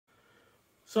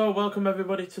So welcome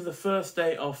everybody to the first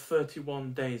day of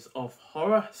 31 Days of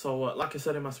Horror. So like I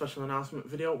said in my special announcement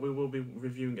video, we will be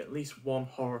reviewing at least one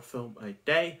horror film a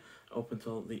day up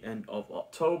until the end of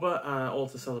October, all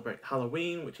to celebrate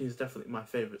Halloween, which is definitely my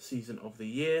favourite season of the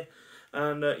year.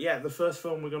 And yeah, the first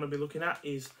film we're going to be looking at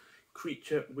is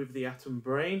Creature with the Atom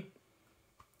Brain.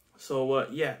 So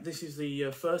yeah, this is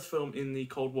the first film in the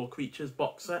Cold War Creatures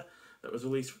box set that was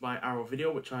released by Arrow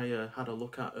Video, which I had a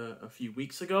look at a few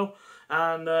weeks ago.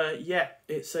 And yeah,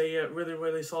 it's a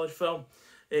really solid film.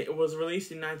 It was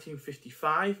released in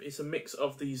 1955. It's a mix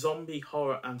of the zombie,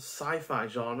 horror and sci-fi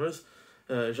genres.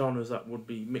 Genres that would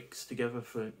be mixed together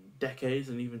for decades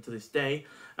and even to this day.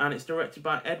 And it's directed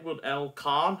by Edward L.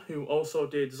 Kahn, who also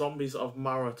did Zombies of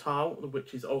Mara Tau,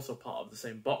 which is also part of the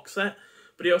same box set.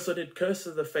 But he also did Curse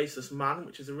of the Faceless Man,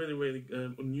 which is a really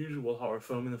unusual horror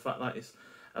film in the fact that it's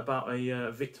about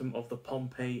a victim of the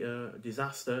Pompeii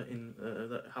disaster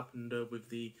that happened with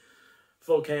the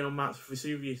volcano Mount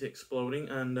Vesuvius exploding.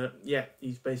 And yeah,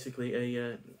 he's basically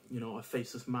a a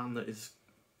faceless man that is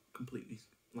completely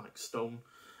like stone,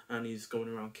 and he's going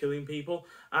around killing people.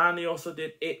 And he also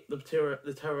did It,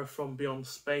 the Terror from Beyond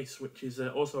Space, which is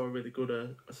also a really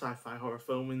good sci-fi horror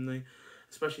film,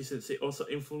 especially since it also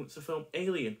influenced the film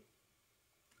Alien.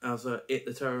 As It,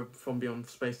 the Terror from Beyond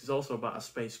Space is also about a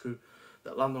space crew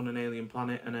that land on an alien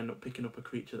planet and end up picking up a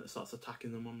creature that starts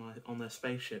attacking them on their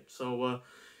spaceship. So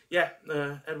yeah,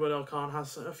 Edward L. Kahn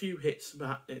has a few hits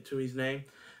to his name.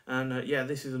 And yeah,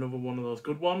 this is another one of those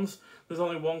good ones. There's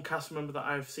only one cast member that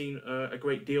I've seen a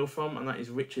great deal from, and that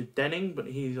is Richard Denning, but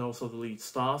he's also the lead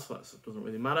star, so that doesn't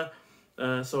really matter.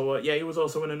 So yeah, he was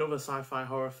also in another sci-fi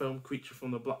horror film, Creature from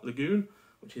the Black Lagoon,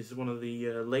 which is one of the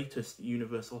latest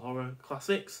Universal horror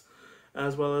classics,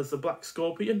 as well as The Black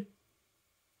Scorpion,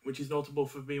 which is notable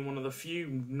for being one of the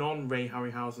few non-Ray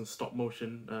Harryhausen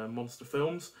stop-motion monster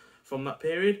films from that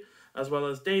period, as well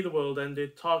as Day the World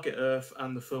Ended, Target Earth,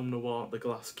 and the film noir The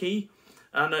Glass Key.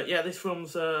 And yeah, this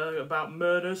film's about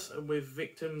murders with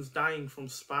victims dying from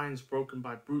spines broken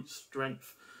by brute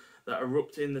strength that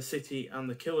erupt in the city, and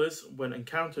the killers, when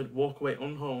encountered, walk away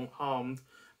unharmed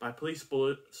by police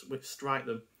bullets which strike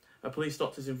them. A police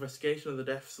doctor's investigation of the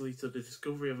deaths leads to the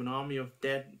discovery of an army of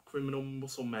dead criminal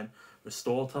muscle men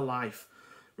restored to life,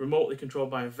 remotely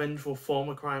controlled by a vengeful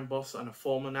former crime boss and a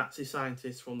former Nazi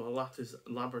scientist from the latter's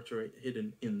laboratory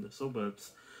hidden in the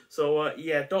suburbs. So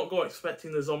yeah, don't go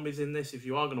expecting the zombies in this, if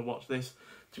you are going to watch this,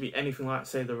 to be anything like,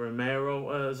 say, the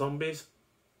Romero zombies.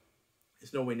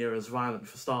 It's nowhere near as violent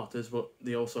for starters, but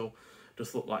they also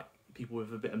just look like people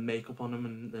with a bit of makeup on them,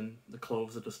 and then the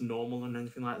clothes are just normal and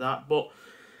anything like that. But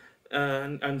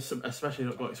and especially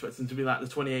not going to expect them to be like the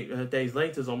 28 Days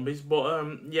Later zombies. But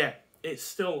yeah, it's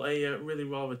still a really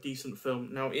rather decent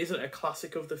film. Now, it isn't a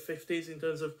classic of the 50s in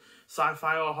terms of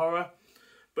sci-fi or horror,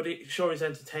 but it sure is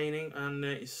entertaining, and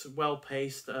it's well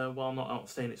paced while not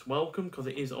outstaying its welcome, because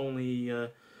it is only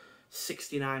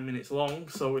 69 minutes long,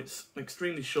 so it's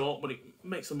extremely short, but it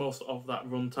makes the most of that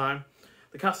runtime.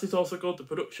 The cast is also good, the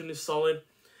production is solid,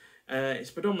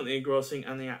 it's predominantly engrossing,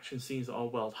 and the action scenes are all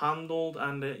well handled,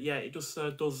 and yeah, it just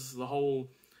does the whole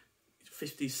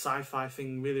 50s sci-fi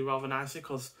thing really rather nicely,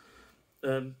 because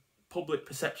public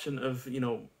perception of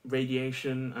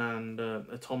radiation and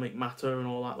atomic matter and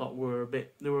all that lot were a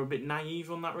bit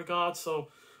naive on that regard. So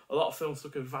a lot of films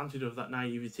took advantage of that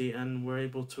naivety and were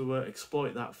able to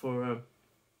exploit that for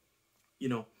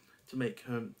to make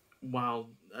wild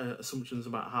assumptions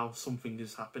about how something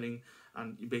is happening,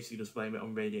 and you basically just blame it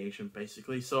on radiation,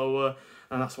 basically. So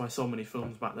and that's why so many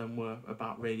films back then were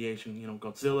about radiation.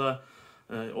 Godzilla.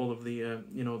 All of the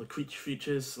the creature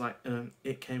features, like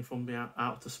it came from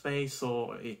outer space,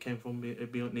 or it came from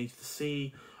beneath the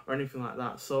sea, or anything like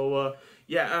that. So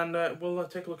yeah, and we'll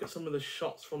take a look at some of the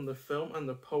shots from the film and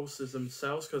the posters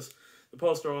themselves, because the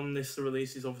poster on this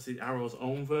release is obviously Arrow's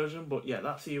own version, but yeah,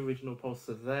 that's the original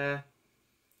poster there,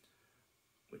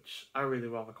 which I really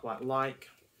rather quite like.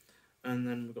 And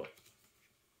then we've got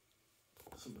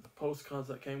some of the postcards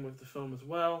that came with the film as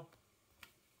well.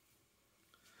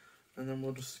 And then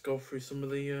we'll just go through some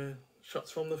of the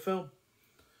shots from the film.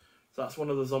 So that's one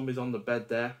of the zombies on the bed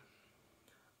there.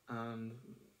 And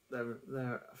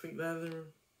they're I think they're the...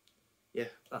 Yeah,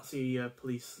 that's the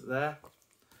police there.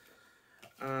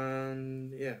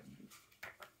 And yeah.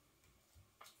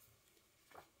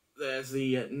 There's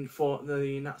the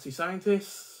Nazi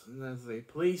scientists. And there's the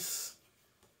police.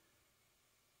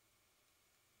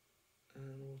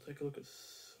 And we'll take a look at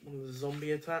one of the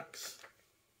zombie attacks.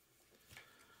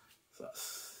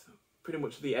 That's pretty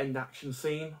much the end action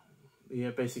scene. You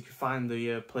basically find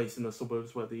the place in the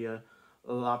suburbs where the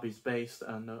lab is based,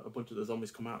 and a bunch of the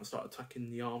zombies come out and start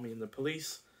attacking the army and the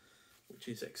police, which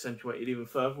is accentuated even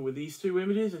further with these two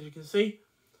images, as you can see.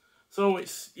 So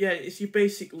it's your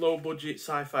basic low-budget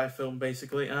sci-fi film,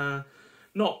 basically.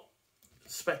 Not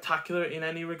spectacular in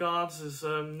any regards.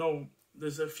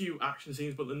 There's a few action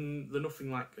scenes, but they're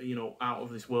nothing like, you know, out of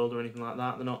this world or anything like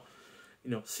that. They're not,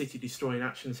 you know, city-destroying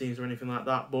action scenes or anything like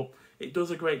that. But it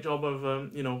does a great job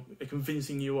of, you know,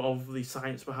 convincing you of the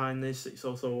science behind this. It's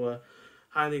also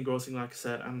highly engrossing, like I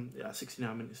said, and yeah,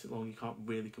 69 minutes long, you can't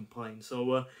really complain.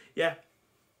 So yeah,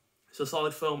 it's a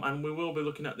solid film, and we will be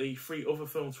looking at the 3 other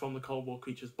films from the Cold War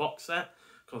Creatures box set,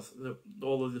 because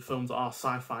all of the films are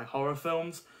sci-fi horror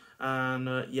films,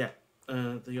 and yeah,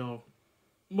 they are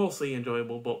mostly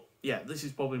enjoyable, but yeah, this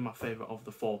is probably my favourite of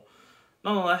the 4.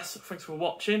 Nonetheless, thanks for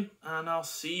watching, and I'll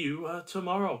see you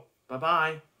tomorrow.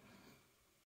 Bye-bye.